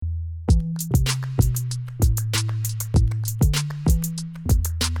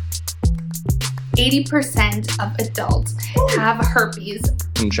80% of adults have herpes.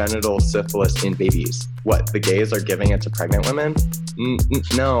 Congenital syphilis in babies. What, the gays are giving it to pregnant women?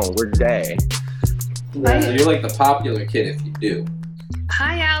 No, we're gay. Yeah, so you're like the popular kid if you do.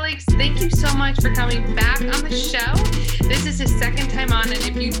 Hi, Alex. Thank you so much for coming back on the show. This is his second time on, and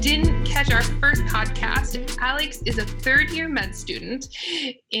if you didn't catch our first podcast, Alex is a third-year med student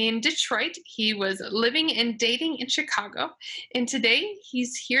in Detroit. He was living and dating in Chicago, and today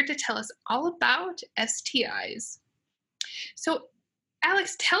he's here to tell us all about STIs. So,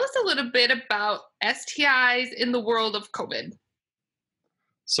 Alex, tell us a little bit about STIs in the world of COVID.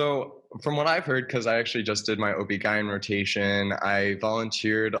 So from what I've heard, because I actually just did my OB-GYN rotation, I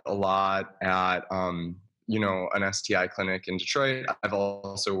volunteered a lot at, an STI clinic in Detroit. I've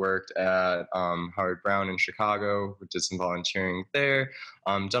also worked at Howard Brown in Chicago, did some volunteering there.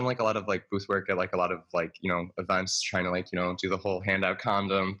 Done like a lot of like booth work at like a lot of like, events, trying to do the whole handout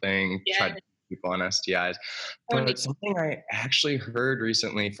condom thing, Yeah. try to people on STIs. But something I actually heard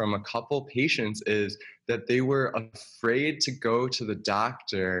recently from a couple patients is that they were afraid to go to the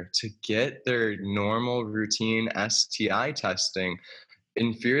doctor to get their normal routine STI testing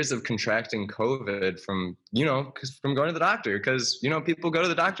in fears of contracting COVID from going to the doctor, because, people go to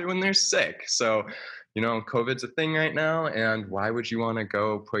the doctor when they're sick. So, COVID's a thing right now. And why would you want to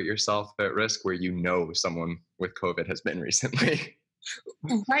go put yourself at risk where someone with COVID has been recently?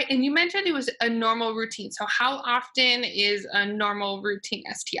 Right. And you mentioned it was a normal routine. So how often is a normal routine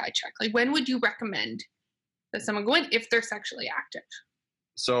STI check? Like, when would you recommend that someone go in if they're sexually active?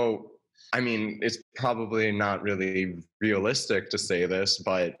 So, it's probably not really realistic to say this,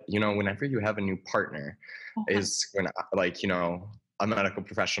 but, whenever you have a new partner is when, a medical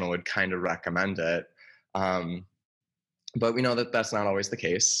professional would kind of recommend it. But we know that that's not always the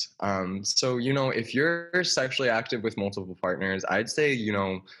case. So, if you're sexually active with multiple partners, I'd say,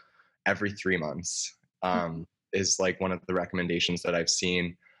 every 3 months is like one of the recommendations that I've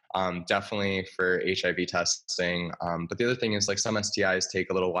seen. Definitely for HIV testing. But the other thing is like some STIs take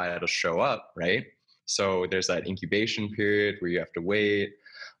a little while to show up, right? So there's that incubation period where you have to wait.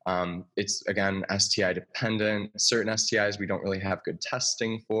 It's, again, STI dependent. Certain STIs we don't really have good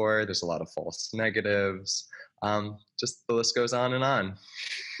testing for. There's a lot of false negatives. Just the list goes on and on.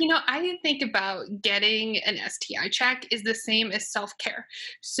 I think about getting an STI check is the same as self-care.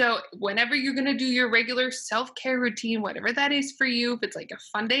 So whenever you're going to do your regular self-care routine, whatever that is for you, if it's like a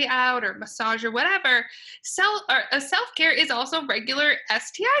fun day out or massage or whatever, self-care is also regular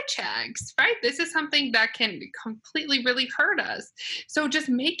STI checks, right? This is something that can completely really hurt us. So just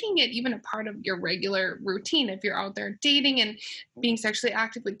making it even a part of your regular routine, if you're out there dating and being sexually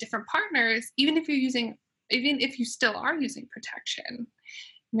active with different partners, even if you still are using protection,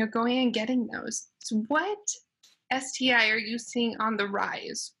 going and getting those. So what STI are you seeing on the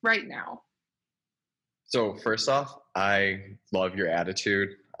rise right now? So first off, I love your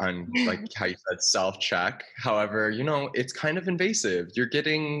attitude on like how you said self-check. However, it's kind of invasive. You're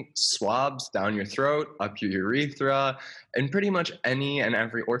getting swabs down your throat, up your urethra, and pretty much any and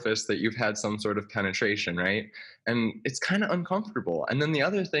every orifice that you've had some sort of penetration, right? And it's kind of uncomfortable. And then the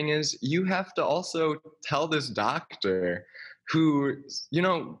other thing is you have to also tell this doctor who,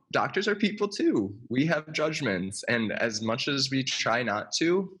 doctors are people too. We have judgments. And as much as we try not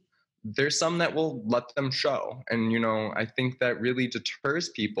to, there's some that will let them show. And, I think that really deters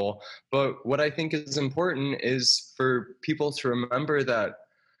people. But what I think is important is for people to remember that,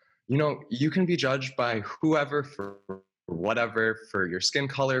 you can be judged by whoever for whatever, for your skin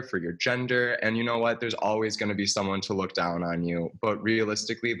color, for your gender. And you know what? There's always going to be someone to look down on you. But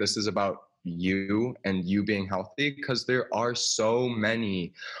realistically, this is about you and you being healthy, because there are so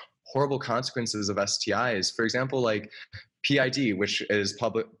many horrible consequences of STIs. For example, like PID, which is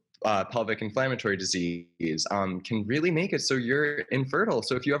pelvic inflammatory disease, can really make it so you're infertile.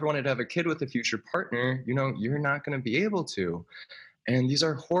 So if you ever wanted to have a kid with a future partner, you're not going to be able to. And these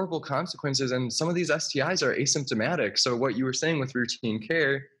are horrible consequences. And some of these STIs are asymptomatic. So what you were saying with routine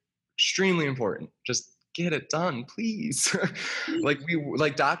care, extremely important. Just get it done, please.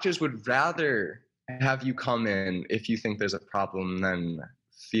 like doctors would rather have you come in if you think there's a problem than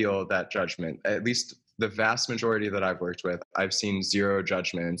feel that judgment. At least the vast majority that I've worked with, I've seen zero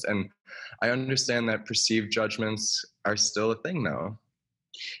judgments. And I understand that perceived judgments are still a thing though.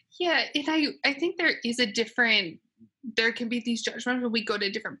 Yeah, and I think there can be these judgments when we go to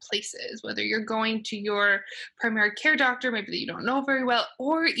different places, whether you're going to your primary care doctor, maybe that you don't know very well,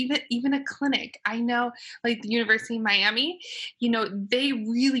 or even a clinic. I know like the University of Miami, they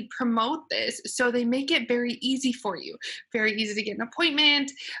really promote this. So they make it very easy for you, very easy to get an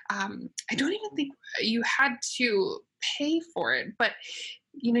appointment. I don't even think you had to pay for it, but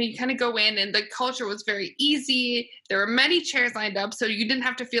you kind of go in and the culture was very easy. There were many chairs lined up, so you didn't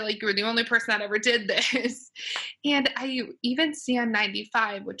have to feel like you were the only person that ever did this. And I even see on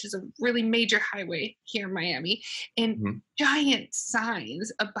 95, which is a really major highway here in Miami, and Mhm. giant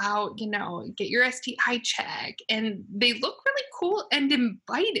signs about, get your STI check. And they look really cool and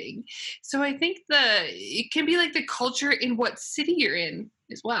inviting. So I think it can be like the culture in what city you're in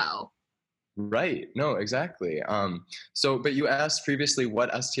as well. Right. No, exactly. So, but you asked previously, what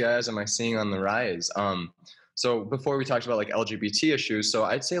STIs am I seeing on the rise? So before we talked about like LGBT issues, so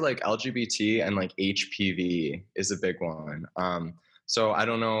I'd say like LGBT and like HPV is a big one. So I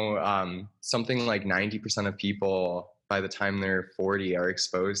don't know, something like 90% of people by the time they're 40 are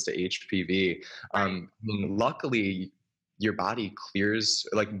exposed to HPV. Right. I mean, luckily, your body clears,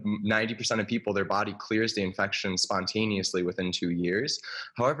 like 90% of people, their body clears the infection spontaneously within 2 years.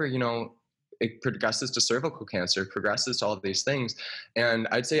 However, it progresses to cervical cancer, progresses to all of these things. And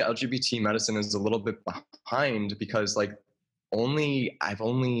I'd say LGBT medicine is a little bit behind because I've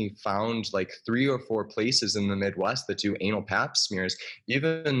only found like 3 or 4 places in the Midwest that do anal pap smears,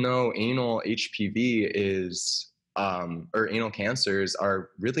 even though anal HPV or anal cancers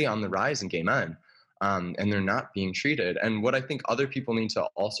are really on the rise in gay men. And they're not being treated. And what I think other people need to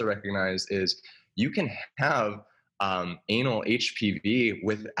also recognize is you can have anal HPV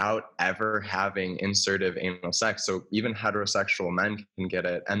without ever having insertive anal sex. So even heterosexual men can get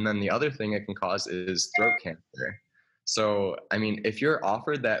it. And then the other thing it can cause is throat cancer. So, I mean, if you're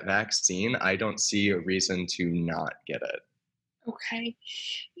offered that vaccine, I don't see a reason to not get it. Okay.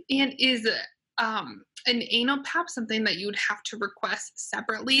 And is an anal pap something that you would have to request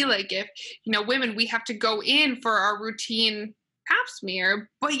separately? Like if, women, we have to go in for our routine pap smear,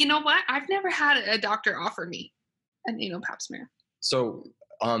 but you know what? I've never had a doctor offer me an anal pap smear. So,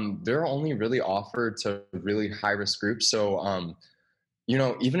 they're only really offered to really high risk groups. So,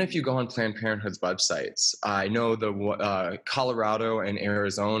 even if you go on Planned Parenthood's websites, I know Colorado and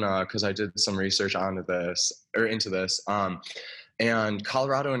Arizona, because I did some research into this. And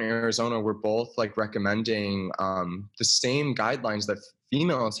Colorado and Arizona were both like recommending the same guidelines that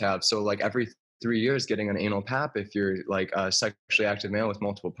females have. So like every 3 years getting an anal pap if you're like a sexually active male with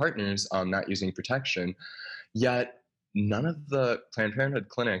multiple partners, not using protection. Yet none of the Planned Parenthood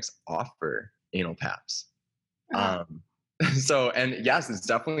clinics offer anal paps. Uh, Um, and yes, it's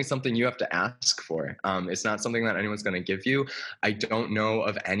definitely something you have to ask for. It's not something that anyone's going to give you. I don't know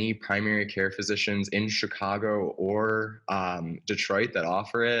of any primary care physicians in Chicago or Detroit that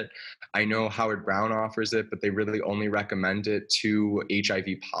offer it. I know Howard Brown offers it, but they really only recommend it to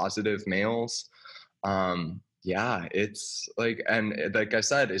HIV positive males. Yeah, it's like, and like I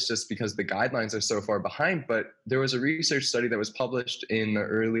said, it's just because the guidelines are so far behind. But there was a research study that was published in the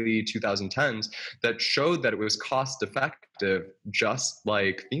early 2010s that showed that it was cost effective, just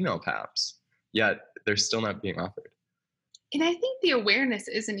like female paps, yet they're still not being offered. and I think the awareness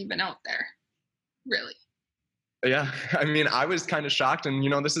isn't even out there, really. Yeah, I mean, I was kind of shocked. And,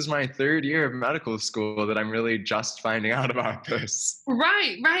 this is my 3rd year of medical school that I'm really just finding out about this.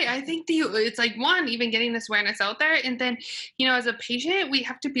 Right, right. I think it's like one, even getting this awareness out there. And then, as a patient, we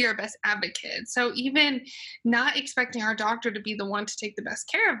have to be our best advocate. So even not expecting our doctor to be the one to take the best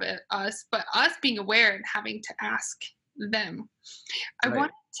care of us, but us being aware and having to ask them. I Right.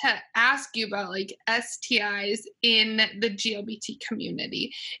 wanted to ask you about like STIs in the GLBT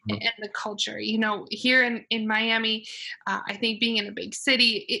community Mhm. and the culture. Here in Miami, I think being in a big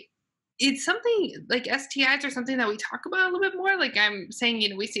city, it's something like STIs are something that we talk about a little bit more. Like I'm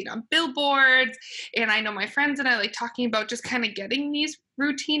saying, we see it on billboards, and I know my friends and I like talking about just kind of getting these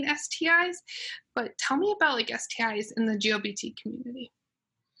routine STIs. But tell me about like STIs in the GLBT community.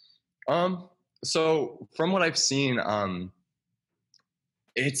 Um, so from what I've seen,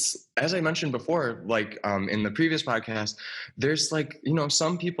 it's, as I mentioned before, like in the previous podcast, there's like,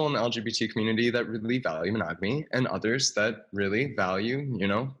 some people in the LGBT community that really value monogamy and others that really value,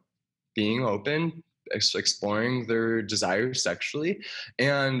 being open, exploring their desires sexually.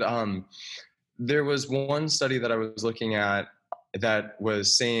 And there was one study that I was looking at that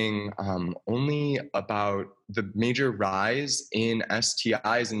was saying only about the major rise in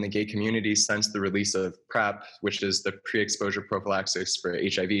STIs in the gay community since the release of PrEP, which is the pre-exposure prophylaxis for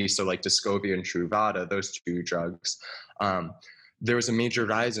HIV. So like Descovy and Truvada, those 2 drugs. There was a major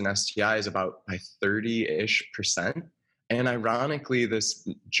rise in STIs about by 30-ish%. And ironically, this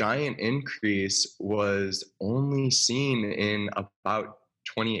giant increase was only seen in about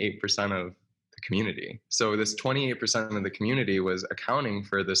 28% of the community. So this 28% of the community was accounting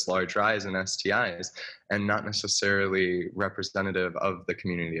for this large rise in STIs and not necessarily representative of the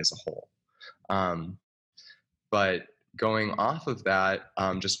community as a whole. But going off of that,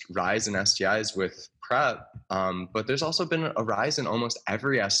 just rise in STIs with PrEP. But there's also been a rise in almost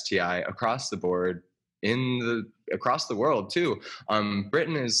every STI across the board across the world too.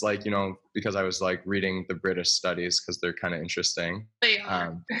 Britain is like, because I was like reading the British studies because they're kind of interesting. They are.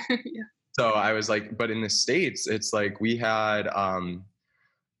 Um, Yeah. so I was like, but in the States, it's like we had, a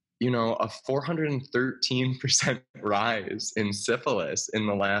 413% rise in syphilis in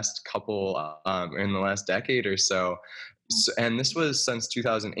the last in the last decade or so. And this was since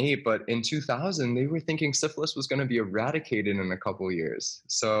 2008, but in 2000, they were thinking syphilis was going to be eradicated in a couple years.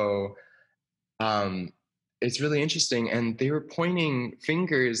 So um, it's really interesting. And they were pointing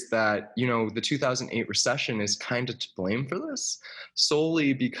fingers that, the 2008 recession is kind of to blame for this,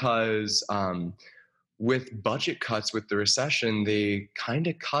 solely because with budget cuts with the recession, they kind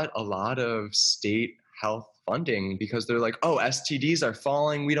of cut a lot of state health funding because they're like, oh, STDs are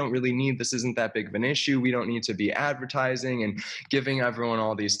falling. We don't really need, this isn't that big of an issue. We don't need to be advertising and giving everyone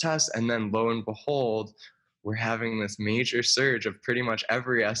all these tests. And then lo and behold, we're having this major surge of pretty much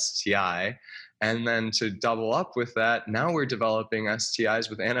every STI. And then to double up with that, now we're developing STIs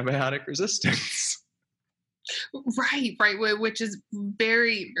with antibiotic resistance. Right, which is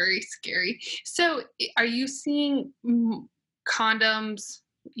very, very scary. So, are you seeing condoms,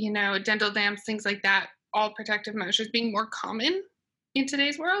 dental dams, things like that, all protective measures being more common in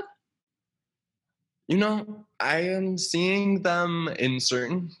today's world? I am seeing them in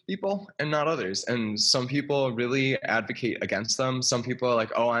certain people and not others. And some people really advocate against them. Some people are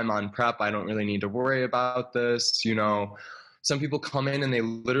like, oh, I'm on PrEP. I don't really need to worry about this. Some people come in and they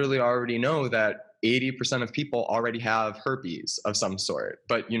literally already know that 80% of people already have herpes of some sort,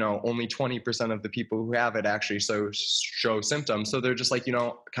 but only 20% of the people who have it actually show symptoms. So they're just like,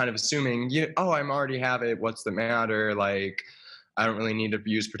 kind of assuming, oh, I already have it. What's the matter? Like, I don't really need to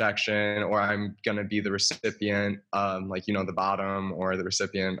use protection, or I'm going to be the recipient, the bottom or the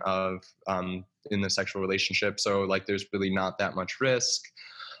recipient of in the sexual relationship. So like, there's really not that much risk.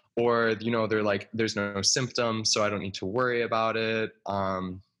 Or, they're like, there's no symptoms, so I don't need to worry about it.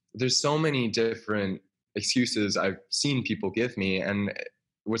 There's so many different excuses I've seen people give me. And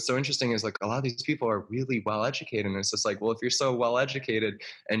what's so interesting is like a lot of these people are really well educated. And it's just like, well, if you're so well educated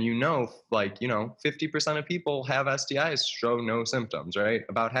and 50% of people have STIs, show no symptoms, right?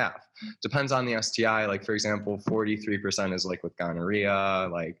 About half. Depends on the STI. Like, for example, 43% is like with gonorrhea.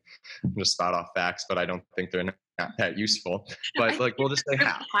 Like, I'm just spout off facts, but I don't think they're not that useful. But like, we'll just say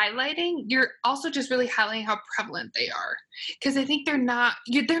half. You're also just really highlighting how prevalent they are, because I think they're not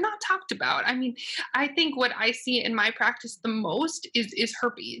talked about. I mean, I think what I see in my practice the most is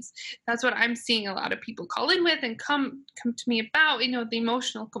herpes. That's what I'm seeing a lot of people call in with and come to me about, the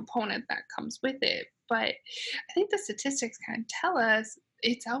emotional component that comes with it. But I think the statistics kind of tell us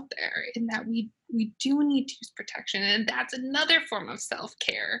it's out there, in that we do need to use protection, and that's another form of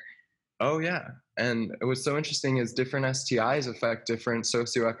self-care. Oh yeah. And what's so interesting is different STIs affect different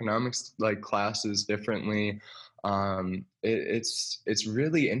socioeconomic like classes differently. It's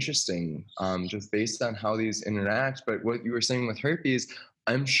really interesting, just based on how these interact. But what you were saying with herpes,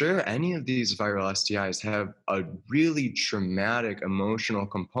 I'm sure any of these viral STIs have a really traumatic emotional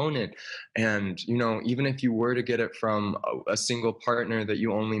component. And, even if you were to get it from a single partner that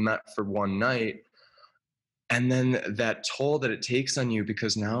you only met for one night, and then that toll that it takes on you,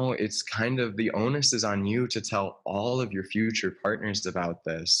 because now it's kind of the onus is on you to tell all of your future partners about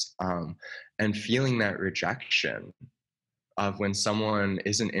this, and feeling that rejection of when someone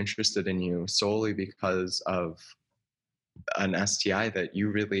isn't interested in you solely because of an STI that you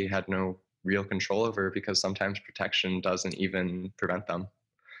really had no real control over, because sometimes protection doesn't even prevent them.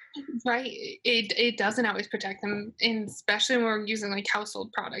 Right. It doesn't always protect them, and especially when we're using like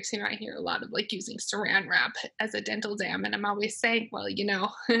household products. I hear a lot of like using saran wrap as a dental dam, and I'm always saying, well,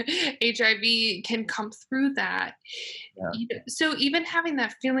 HIV can come through that. Yeah. So even having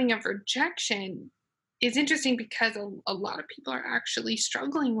that feeling of rejection is interesting, because a lot of people are actually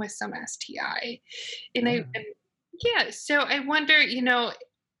struggling with some STI, and Yeah. so I wonder,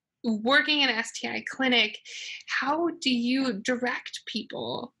 working in an STI clinic, how do you direct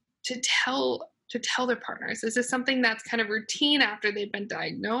people to tell their partners? Is this something that's kind of routine after they've been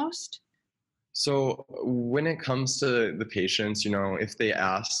diagnosed? So when it comes to the patients, if they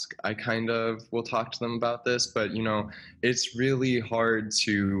ask, I kind of will talk to them about this, but, it's really hard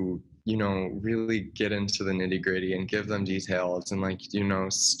to, really get into the nitty gritty and give them details and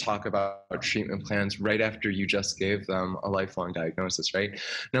talk about treatment plans right after you just gave them a lifelong diagnosis, right?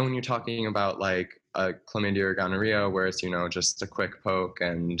 Now, when you're talking about like a chlamydia or gonorrhea, where it's, just a quick poke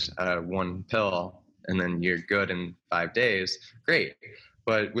and one pill, and then you're good in 5 days, great.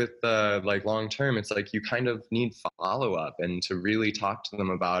 But with the like long term, it's like you kind of need follow up and to really talk to them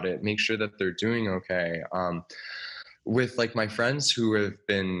about it, make sure that they're doing okay. With like my friends who have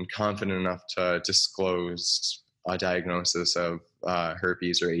been confident enough to disclose a diagnosis of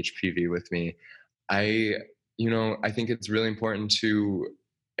herpes or HPV with me, I, I think it's really important to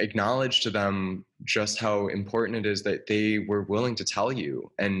acknowledge to them just how important it is that they were willing to tell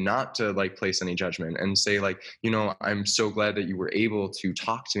you and not to like place any judgment and say like, I'm so glad that you were able to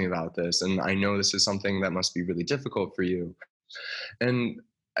talk to me about this. And I know this is something that must be really difficult for you. And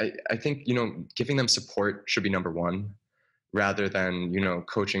I think, giving them support should be number one rather than,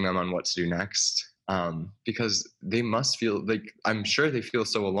 coaching them on what to do next. Because they must feel like, I'm sure they feel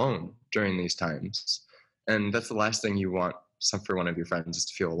so alone during these times. And that's the last thing you want for one of your friends is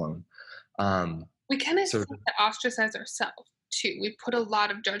to feel alone. We kind of So ostracize ourselves too. We put a lot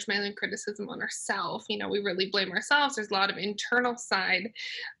of judgment and criticism on ourselves. We really blame ourselves. There's a lot of internal side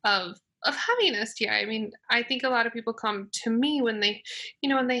of having an STI. I mean, I think a lot of people come to me when they,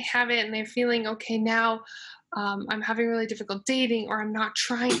 when they have it and they're feeling okay now. I'm having really difficult dating, or I'm not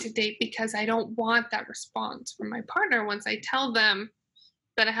trying to date because I don't want that response from my partner once I tell them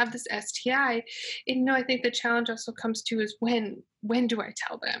that I have this STI. And I think the challenge also comes to is when do I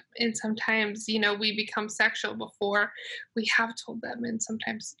tell them? And sometimes, we become sexual before we have told them, and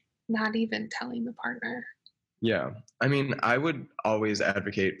sometimes not even telling the partner. yeah, I mean, I would always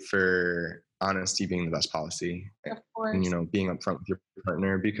advocate for honesty being the best policy, Of and course. being upfront with your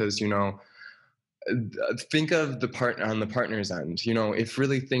partner because think of the part on the partner's end. If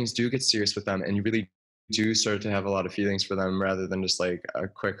really things do get serious with them and you really do start to have a lot of feelings for them rather than just like a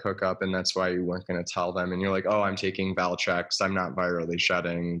quick hookup, and that's why you weren't going to tell them, and you're like, oh, I'm taking Valtrex, I'm not virally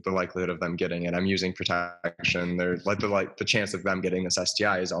shedding, the likelihood of them getting it, I'm using protection, they're like the chance of them getting this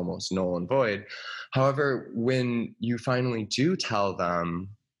STI is almost null and void. However, when you finally do tell them,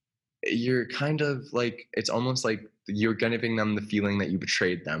 you're kind of like, it's almost like you're giving them the feeling that you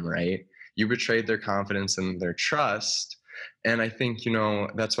betrayed them, right? You betrayed their confidence and their trust. And I think,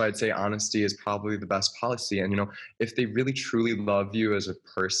 that's why I'd say honesty is probably the best policy. And, if they really truly love you as a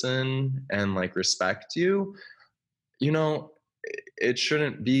person and like respect you, you know, it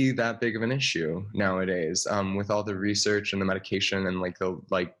shouldn't be that big of an issue nowadays, with all the research and the medication and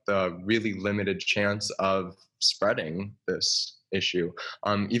the really limited chance of spreading this issue.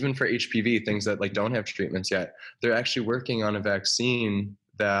 Even for HPV, things that like don't have treatments yet, they're actually working on a vaccine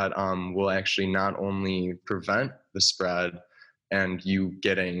that will actually not only prevent the spread and you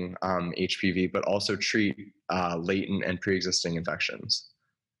getting HPV, but also treat latent and pre-existing infections.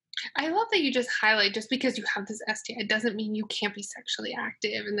 I love that you just highlight, just because you have this STI doesn't mean you can't be sexually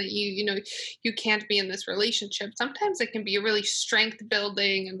active and that you can't be in this relationship. Sometimes it can be a really strength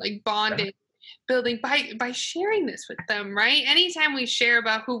building and like Yeah. bonding building by sharing this with them, right? Anytime we share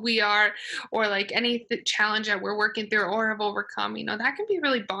about who we are, or like any challenge that we're working through or have overcome, that can be a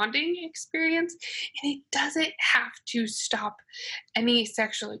really bonding experience, and it doesn't have to stop any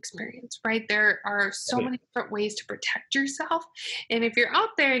sexual experience, right? There are so Right. many different ways to protect yourself. And if you're out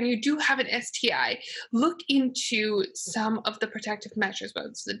there and you do have an STI, look into some of the protective measures, whether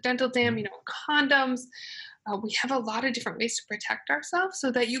it's the dental dam, condoms. We have a lot of different ways to protect ourselves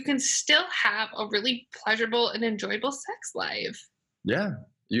so that you can still have a really pleasurable and enjoyable sex life. Yeah,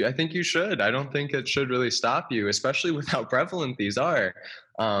 I think you should. I don't think it should really stop you, especially with how prevalent these are.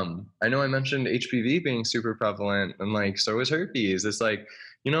 I know I mentioned HPV being super prevalent, and like so is herpes. It's like,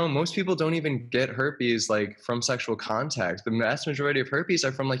 most people don't even get herpes like from sexual contact. The vast majority of herpes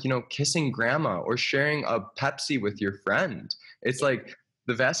are from like, kissing grandma or sharing a Pepsi with your friend. It's like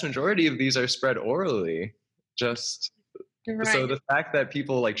the vast majority of these are spread orally. Just so Right. the fact that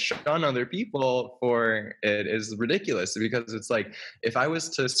people like shun other people for it is ridiculous, because it's like, if I was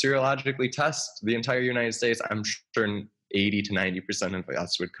to serologically test the entire United States, I'm sure 80 to 90% of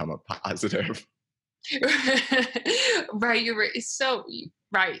us would come up positive. Right. You're right. It's so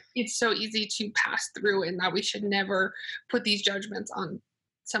right. It's so easy to pass through, and that we should never put these judgments on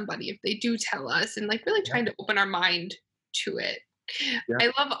somebody if they do tell us, and like really Yeah. trying to open our mind to it. Yeah. I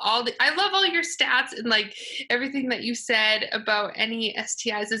love all your stats and like everything that you said about any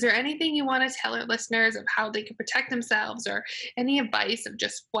STIs. Is there anything you want to tell our listeners of how they can protect themselves, or any advice of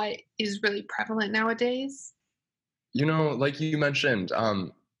just what is really prevalent nowadays? Like you mentioned,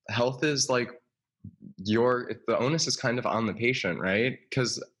 health is like the onus is kind of on the patient, right?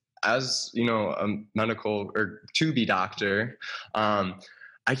 Because as a medical or to be doctor,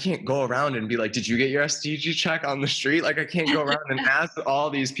 I can't go around and be like, did you get your STG check on the street? Like, I can't go around and ask all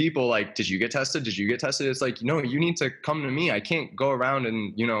these people, like, did you get tested? Did you get tested? It's like, no, you need to come to me. I can't go around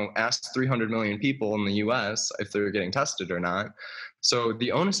and, ask 300 million people in the US if they're getting tested or not. So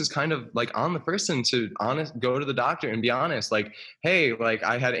the onus is kind of like on the person to go to the doctor and be honest, like, hey, like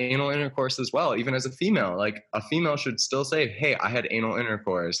I had anal intercourse as well. Even as a female, like a female should still say, hey, I had anal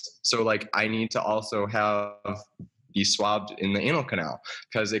intercourse. So like I need to also be swabbed in the anal canal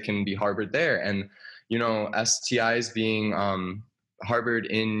because it can be harbored there. And, STIs being harbored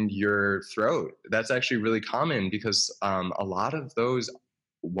in your throat, that's actually really common because a lot of those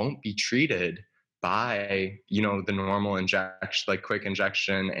won't be treated by the normal injection, like quick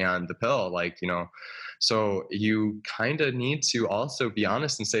injection and the pill, so you kind of need to also be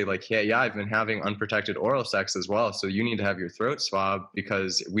honest and say like, yeah, I've been having unprotected oral sex as well, so you need to have your throat swabbed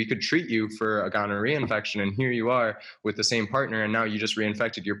because we could treat you for a gonorrhea infection, and here you are with the same partner, and now you just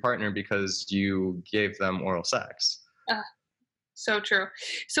reinfected your partner because you gave them oral sex. So true.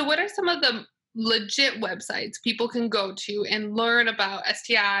 So what are some of the legit websites people can go to and learn about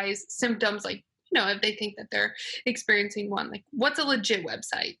STIs, symptoms, like, if they think that they're experiencing one? Like, what's a legit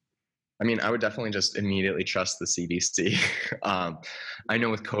website? I mean, I would definitely just immediately trust the CDC. I know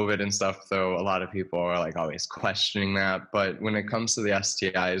with COVID and stuff, though, a lot of people are like always questioning that. But when it comes to the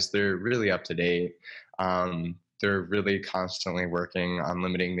STIs, they're really up to date. They're really constantly working on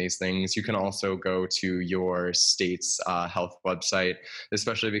limiting these things. You can also go to your state's health website,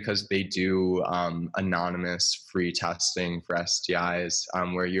 especially because they do anonymous free testing for STIs,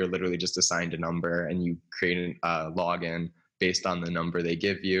 where you're literally just assigned a number and you create a login based on the number they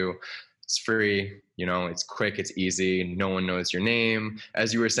give you. It's free, it's quick, it's easy, no one knows your name.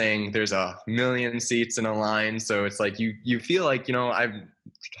 As you were saying, there's 1 million seats in a line. So it's like you feel like,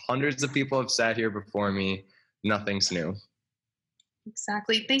 hundreds of people have sat here before me. Nothing's new.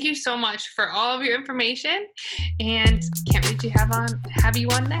 Exactly. Thank you so much for all of your information, and can't wait to have you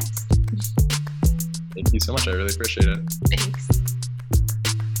on next. Thank you so much. I really appreciate it. Thanks.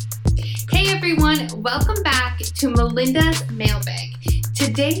 Hey everyone, welcome back to Melinda's Mailbag.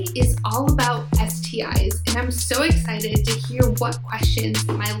 Today is all about STIs, and I'm so excited to hear what questions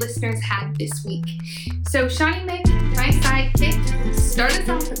my listeners had this week. So Shawnee Mick, my sidekick, start us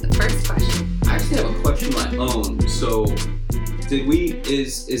off with the first question. I actually have a question of my own. So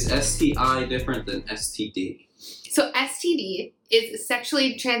is STI different than STD? So STD is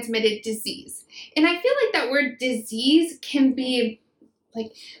sexually transmitted disease. And I feel like that word disease can be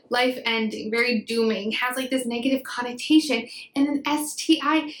like life-ending, very dooming, has like this negative connotation. And an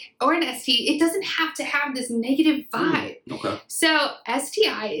STI or an ST, it doesn't have to have this negative vibe. Okay. So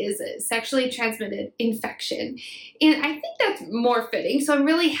STI is a sexually transmitted infection. And I think that's more fitting. So I'm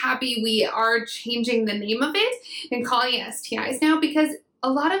really happy we are changing the name of it and calling it STIs now, because a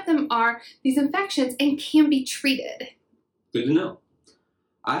lot of them are these infections and can be treated. Good to know.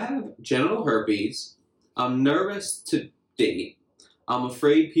 I have genital herpes. I'm nervous to date. I'm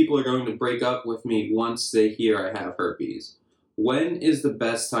afraid people are going to break up with me once they hear I have herpes. When is the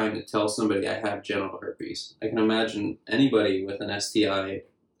best time to tell somebody I have genital herpes? I can imagine anybody with an STI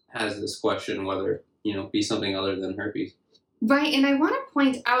has this question, whether, be something other than herpes. Right, and I want to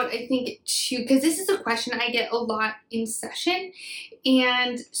point out, I think, too, because this is a question I get a lot in session,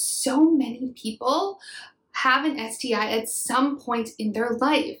 and so many people have an STI at some point in their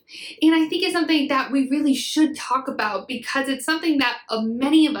life. And I think it's something that we really should talk about, because it's something that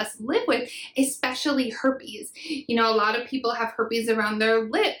many of us live with, especially herpes. A lot of people have herpes around their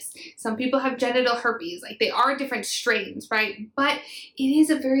lips. Some people have genital herpes. Like, they are different strains, right? But it is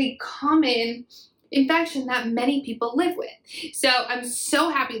a very common infection that many people live with. So I'm so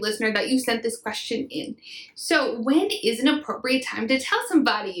happy, listener, that you sent this question in. So when is an appropriate time to tell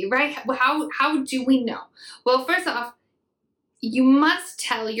somebody, right? How do we know? Well, first off, you must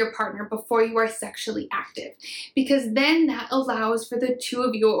tell your partner before you are sexually active, because then that allows for the two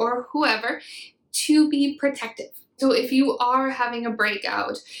of you or whoever to be protective. So if you are having a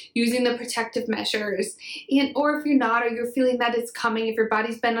breakout, using the protective measures, or if you're not, or you're feeling that it's coming, if your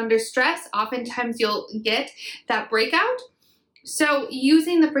body's been under stress, oftentimes you'll get that breakout. So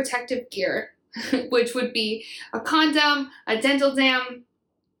using the protective gear, which would be a condom, a dental dam,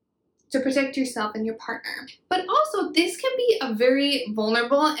 to protect yourself and your partner. But also, this can be a very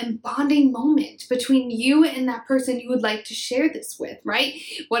vulnerable and bonding moment between you and that person you would like to share this with, right?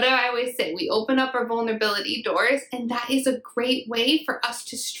 What do I always say? We open up our vulnerability doors, and that is a great way for us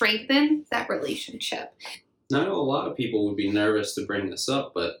to strengthen that relationship. I know a lot of people would be nervous to bring this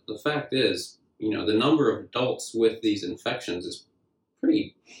up, but the fact is, the number of adults with these infections is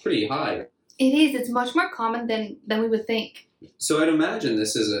pretty high. It is. It's much more common than we would think. So I'd imagine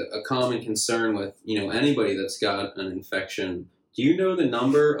this is a common concern with, anybody that's got an infection. Do you know the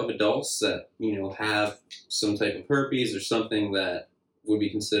number of adults that, have some type of herpes or something that would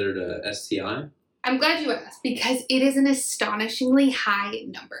be considered a STI? I'm glad you asked because it is an astonishingly high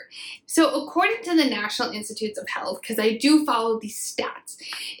number. So according to the National Institutes of Health, because I do follow these stats,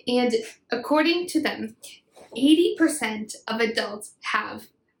 and according to them, 80% of adults have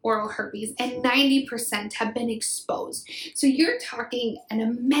oral herpes and 90% have been exposed. So you're talking an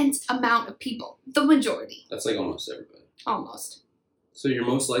immense amount of people, the majority. That's like almost everybody. Almost. So you're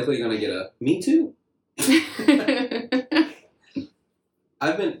most likely going to get a me too.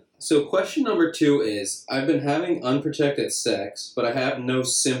 So question number 2 is, I've been having unprotected sex, but I have no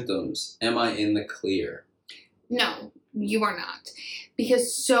symptoms. Am I in the clear? No, you are not.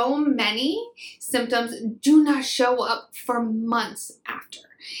 Because so many symptoms do not show up for months after.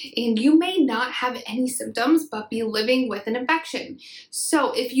 And you may not have any symptoms but be living with an infection.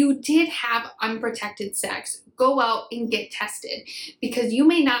 So if you did have unprotected sex, go out and get tested because you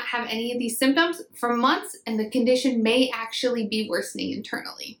may not have any of these symptoms for months and the condition may actually be worsening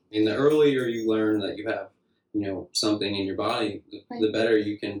internally. And the earlier you learn that you have, something in your body, the better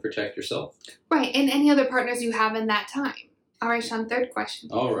you can protect yourself. Right, and any other partners you have in that time. All right, Sean, third question.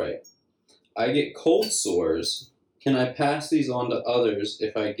 All right. I get cold sores. Can I pass these on to others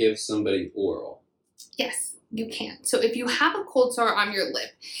if I give somebody oral? Yes, you can. So if you have a cold sore on your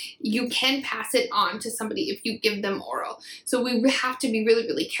lip, you can pass it on to somebody if you give them oral. So we have to be really,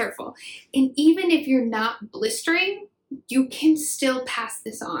 really careful. And even if you're not blistering, you can still pass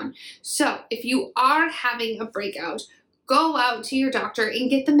this on. So if you are having a breakout, go out to your doctor and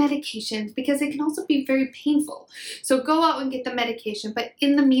get the medications because it can also be very painful. So go out and get the medication. But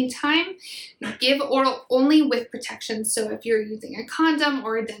in the meantime, give oral only with protection. So if you're using a condom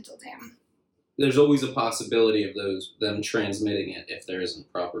or a dental dam. There's always a possibility of them transmitting it if there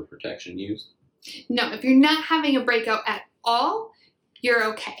isn't proper protection used. No, if you're not having a breakout at all, you're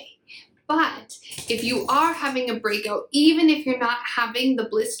okay. But if you are having a breakout, even if you're not having the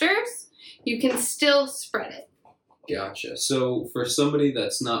blisters, you can still spread it. Gotcha. So for somebody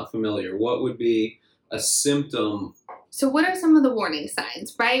that's not familiar, what would be a symptom? So what are some of the warning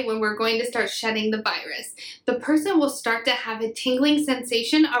signs, right? When we're going to start shedding the virus, the person will start to have a tingling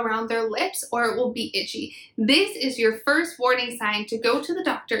sensation around their lips or it will be itchy. This is your first warning sign to go to the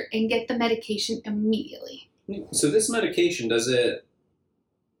doctor and get the medication immediately. So this medication, does it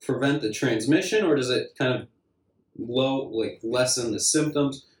prevent the transmission or does it kind of lessen the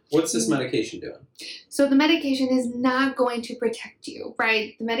symptoms? What's this medication doing? So the medication is not going to protect you,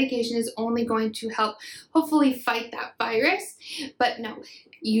 right? The medication is only going to help hopefully fight that virus. But no,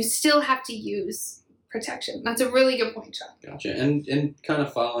 you still have to use protection. That's a really good point, Sean. Gotcha. And kind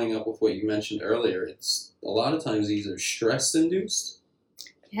of following up with what you mentioned earlier, it's a lot of times these are stress-induced.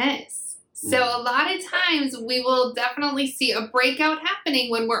 Yes. So a lot of times we will definitely see a breakout happening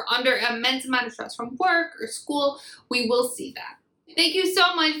when we're under an immense amount of stress from work or school. We will see that. Thank you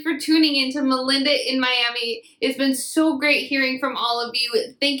so much for tuning in to Melinda in Miami. It's been so great hearing from all of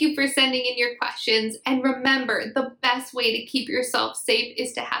you. Thank you for sending in your questions. And remember, the best way to keep yourself safe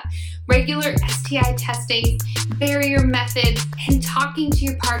is to have regular STI testing, barrier methods, and talking to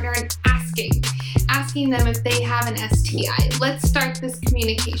your partner and asking them if they have an STI. Let's start this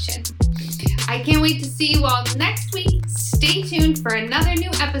communication. I can't wait to see you all next week. Stay tuned for another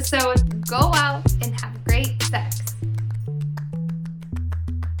new episode. Go out and have a